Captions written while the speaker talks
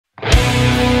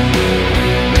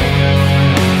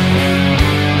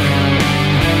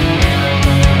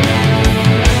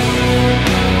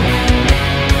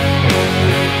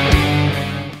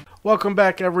Welcome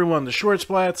back, everyone, to Short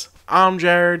Splats. I'm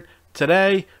Jared.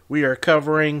 Today, we are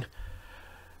covering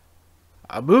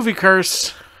a movie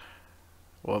curse.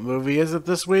 What movie is it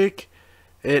this week?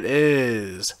 It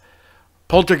is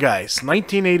Poltergeist,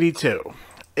 1982.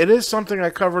 It is something I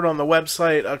covered on the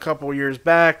website a couple years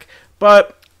back,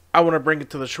 but I want to bring it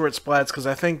to the Short Splats because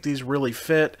I think these really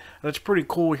fit, and it's pretty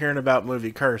cool hearing about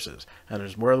movie curses. And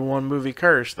there's more than one movie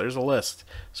curse. There's a list.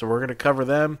 So we're going to cover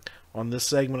them on this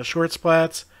segment of Short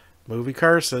Splats, movie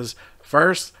curses.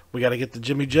 First, we got to get to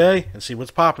Jimmy J and see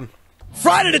what's popping.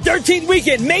 Friday the 13th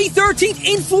weekend, May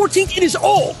 13th and 14th, it is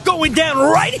all going down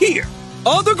right here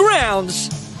on the grounds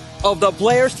of the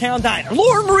Blairstown Diner.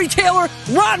 Lauren Marie Taylor,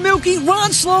 Ron Milkey,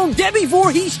 Ron Sloan, Debbie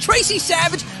Voorhees, Tracy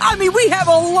Savage. I mean, we have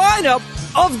a lineup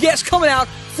of guests coming out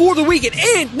for the weekend.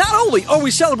 And not only are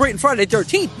we celebrating Friday the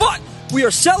 13th, but we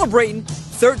are celebrating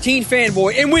 13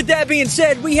 Fanboy. And with that being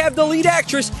said, we have the lead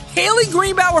actress, Haley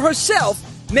Greenbauer herself,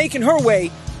 making her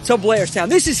way to Blairstown.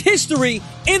 This is history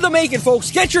in the making,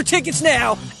 folks. Get your tickets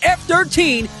now.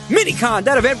 F13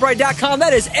 Minicon.eventbrite.com.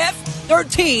 That is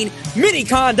F13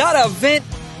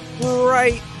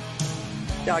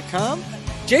 Minicon.eventbrite.com.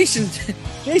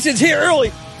 Jason's here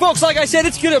early. Folks, like I said,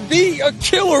 it's going to be a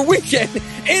killer weekend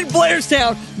in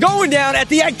Blairstown, going down at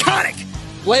the iconic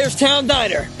Blairstown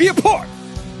Diner. Be a part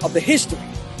of the history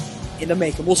in the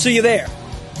making. We'll see you there.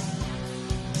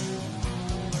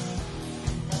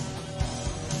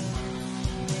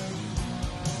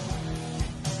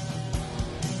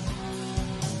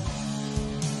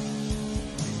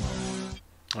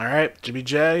 All right, Jimmy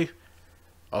J,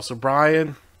 also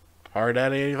Brian, Hard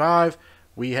at 85.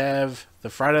 We have the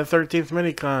Friday the 13th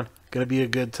Minicon. Going to be a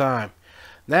good time.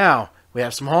 Now, we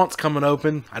have some haunts coming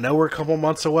open. I know we're a couple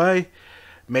months away.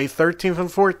 May 13th and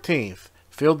 14th.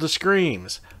 Field of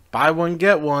Screams. Buy one,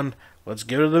 get one. Let's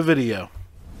go to the video.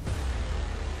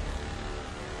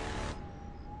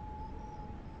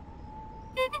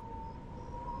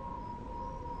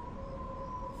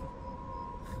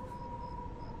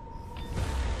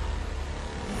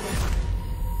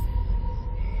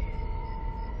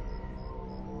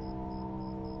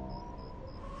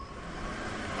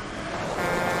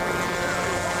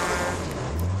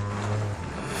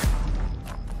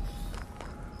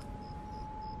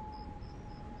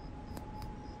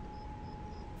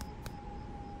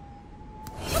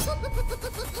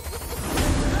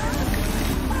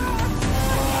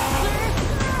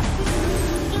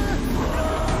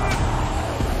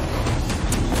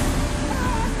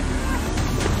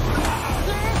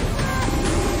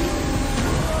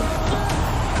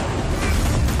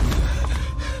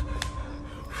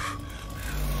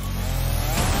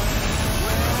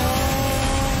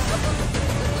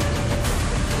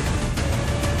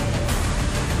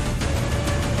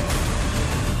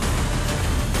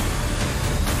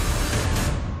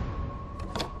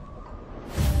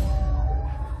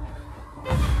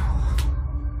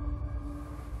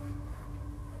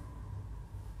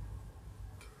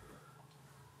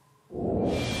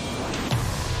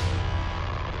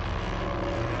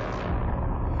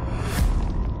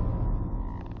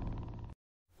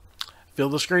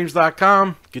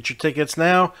 FieldofScreams.com. Get your tickets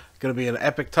now. It's going to be an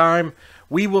epic time.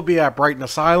 We will be at Brighton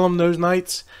Asylum those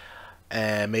nights.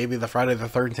 And maybe the Friday the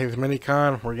 13th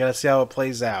Minicon. We're going to see how it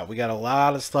plays out. We got a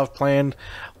lot of stuff planned.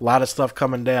 A lot of stuff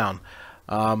coming down.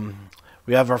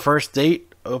 We have our first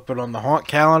date open on the haunt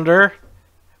calendar.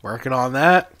 Working on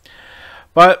that.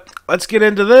 But let's get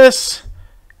into this.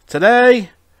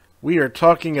 Today, we are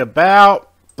talking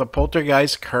about the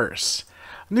Poltergeist curse.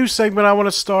 New segment I want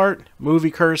to start, movie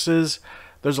curses.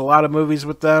 There's a lot of movies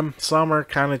with them. Some are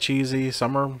kind of cheesy,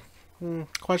 some are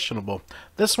questionable.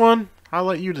 This one, I'll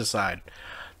let you decide.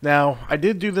 Now, I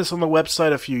did do this on the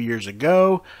website a few years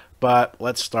ago, but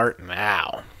let's start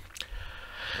now.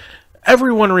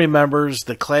 Everyone remembers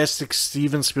the classic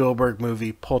Steven Spielberg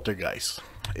movie Poltergeist.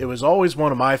 It was always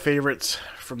one of my favorites,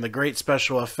 from the great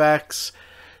special effects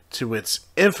to its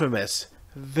infamous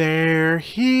 "They're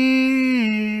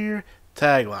here"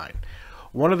 tagline.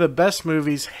 One of the best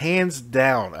movies, hands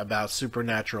down, about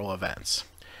supernatural events.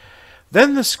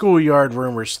 Then the schoolyard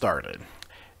rumors started.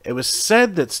 It was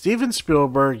said that Steven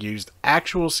Spielberg used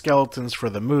actual skeletons for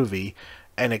the movie,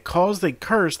 and it caused a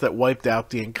curse that wiped out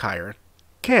the entire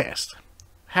cast.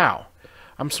 How?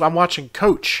 I'm watching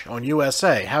Coach on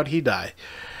USA. How'd he die?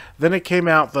 Then it came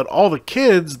out that all the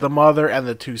kids, the mother, and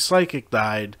the two psychic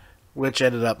died, which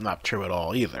ended up not true at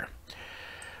all either.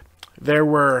 There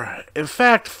were, in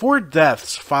fact, 4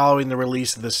 deaths following the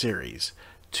release of the series.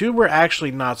 2 were actually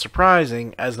not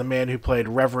surprising, as the man who played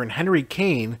Reverend Henry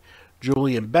Kane,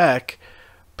 Julian Beck,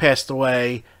 passed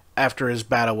away after his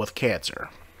battle with cancer.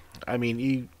 I mean,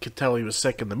 you could tell he was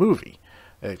sick in the movie.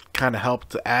 It kind of helped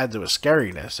to add to his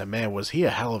scariness, and man, was he a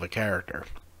hell of a character.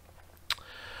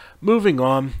 Moving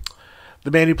on,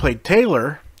 the man who played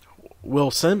Taylor,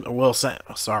 Will Sampson,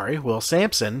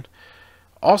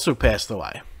 also passed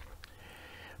away.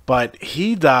 But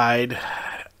he died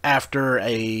after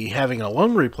having a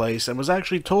lung replaced and was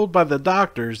actually told by the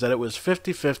doctors that it was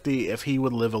 50-50 if he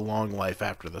would live a long life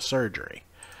after the surgery.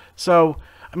 So,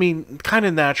 I mean, kind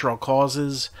of natural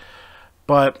causes,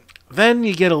 but then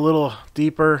you get a little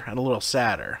deeper and a little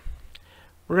sadder.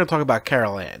 We're going to talk about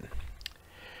Carol Ann.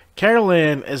 Carol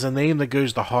Ann is a name that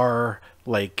goes to horror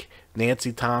like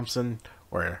Nancy Thompson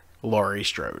or Laurie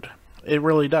Strode. It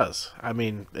really does. I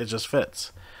mean, it just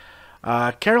fits.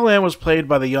 Carol Ann was played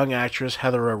by the young actress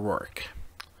Heather O'Rourke.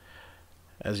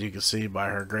 As you can see by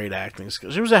her great acting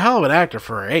skills. She was a hell of an actor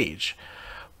for her age.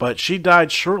 But she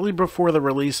died shortly before the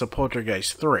release of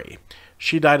Poltergeist 3.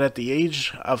 She died at the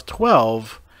age of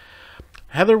 12.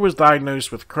 Heather was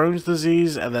diagnosed with Crohn's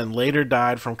disease and then later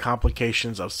died from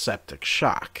complications of septic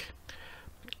shock.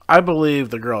 I believe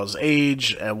the girl's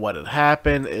age and what had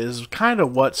happened is kind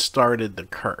of what started the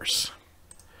curse.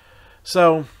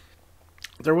 So,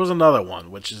 there was another one,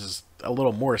 which is a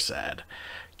little more sad.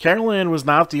 Carol Ann was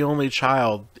not the only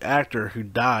child actor who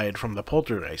died from the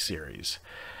Poltergeist series.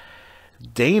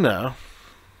 Dana,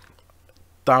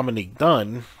 Dominique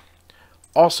Dunn,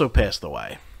 also passed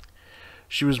away.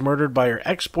 She was murdered by her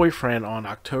ex-boyfriend on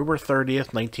October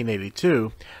 30th,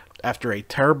 1982. After a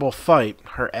terrible fight,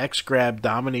 her ex grabbed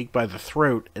Dominique by the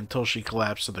throat until she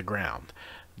collapsed to the ground.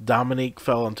 Dominique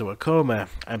fell into a coma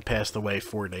and passed away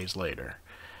 4 days later.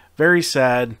 Very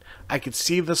sad. I could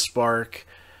see the spark,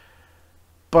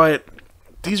 but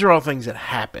these are all things that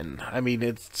happen. I mean,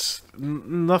 it's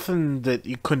nothing that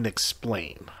you couldn't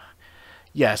explain.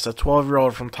 Yes, a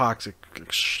 12-year-old from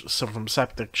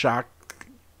septic shock,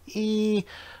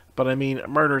 but I mean,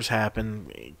 murders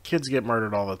happen. Kids get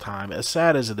murdered all the time. As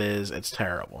sad as it is, it's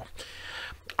terrible.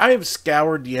 I have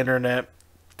scoured the internet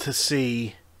to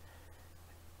see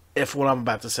if what I'm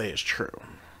about to say is true.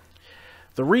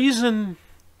 The reason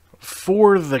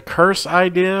for the curse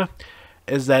idea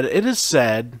is that it is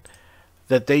said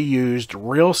that they used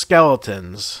real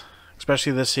skeletons,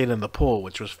 especially this scene in the pool,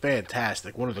 which was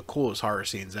fantastic. One of the coolest horror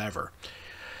scenes ever.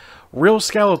 Real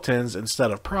skeletons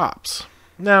instead of props.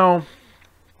 Now,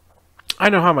 I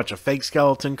know how much a fake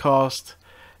skeleton cost.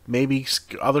 Maybe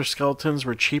other skeletons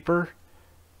were cheaper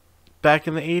back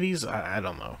in the 80s. I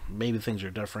don't know. Maybe things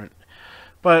are different.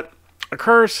 But a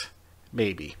curse?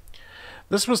 Maybe.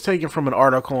 This was taken from an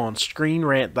article on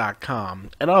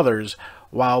ScreenRant.com and others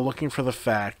while looking for the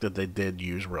fact that they did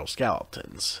use real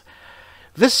skeletons.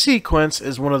 This sequence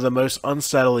is one of the most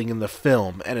unsettling in the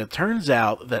film, and it turns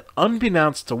out that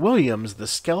unbeknownst to Williams, the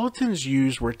skeletons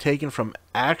used were taken from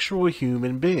actual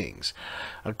human beings.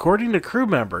 According to crew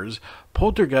members,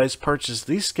 Poltergeist purchased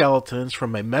these skeletons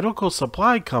from a medical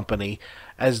supply company,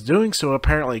 as doing so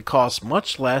apparently costs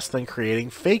much less than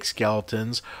creating fake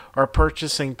skeletons or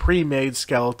purchasing pre-made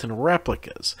skeleton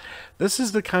replicas. This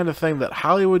is the kind of thing that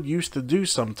Hollywood used to do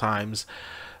sometimes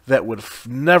that would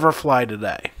never fly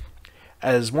today.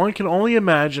 As one can only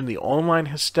imagine the online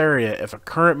hysteria if a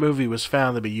current movie was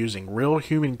found to be using real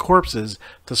human corpses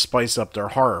to spice up their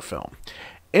horror film.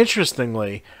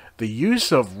 Interestingly, the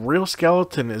use of real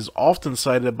skeleton is often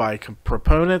cited by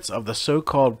proponents of the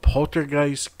so-called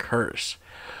Poltergeist curse,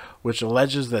 which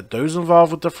alleges that those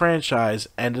involved with the franchise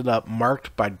ended up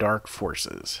marked by dark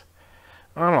forces.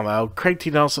 I don't know. Craig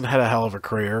T. Nelson had a hell of a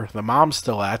career. The mom's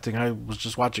still acting. I was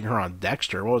just watching her on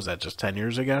Dexter. What was that, just 10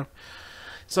 years ago?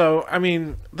 So, I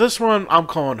mean, this one I'm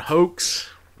calling Hoax.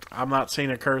 I'm not seeing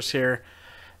a curse here.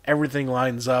 Everything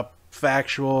lines up,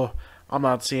 factual. I'm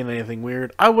not seeing anything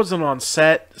weird. I wasn't on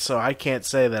set, so I can't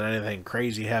say that anything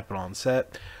crazy happened on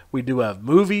set. We do have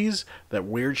movies that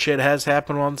weird shit has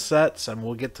happened on sets, and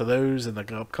we'll get to those in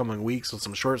the upcoming weeks with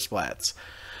some short splats.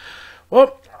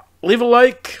 Well, leave a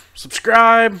like,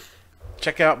 subscribe,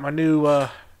 check out my new, my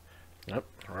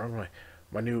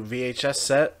new VHS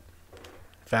set.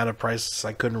 Found a price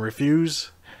I couldn't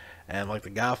refuse, and like the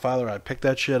Godfather, I picked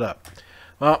that shit up.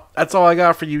 Well, that's all I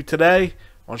got for you today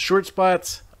on Short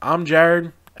Splats. I'm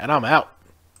Jared, and I'm out.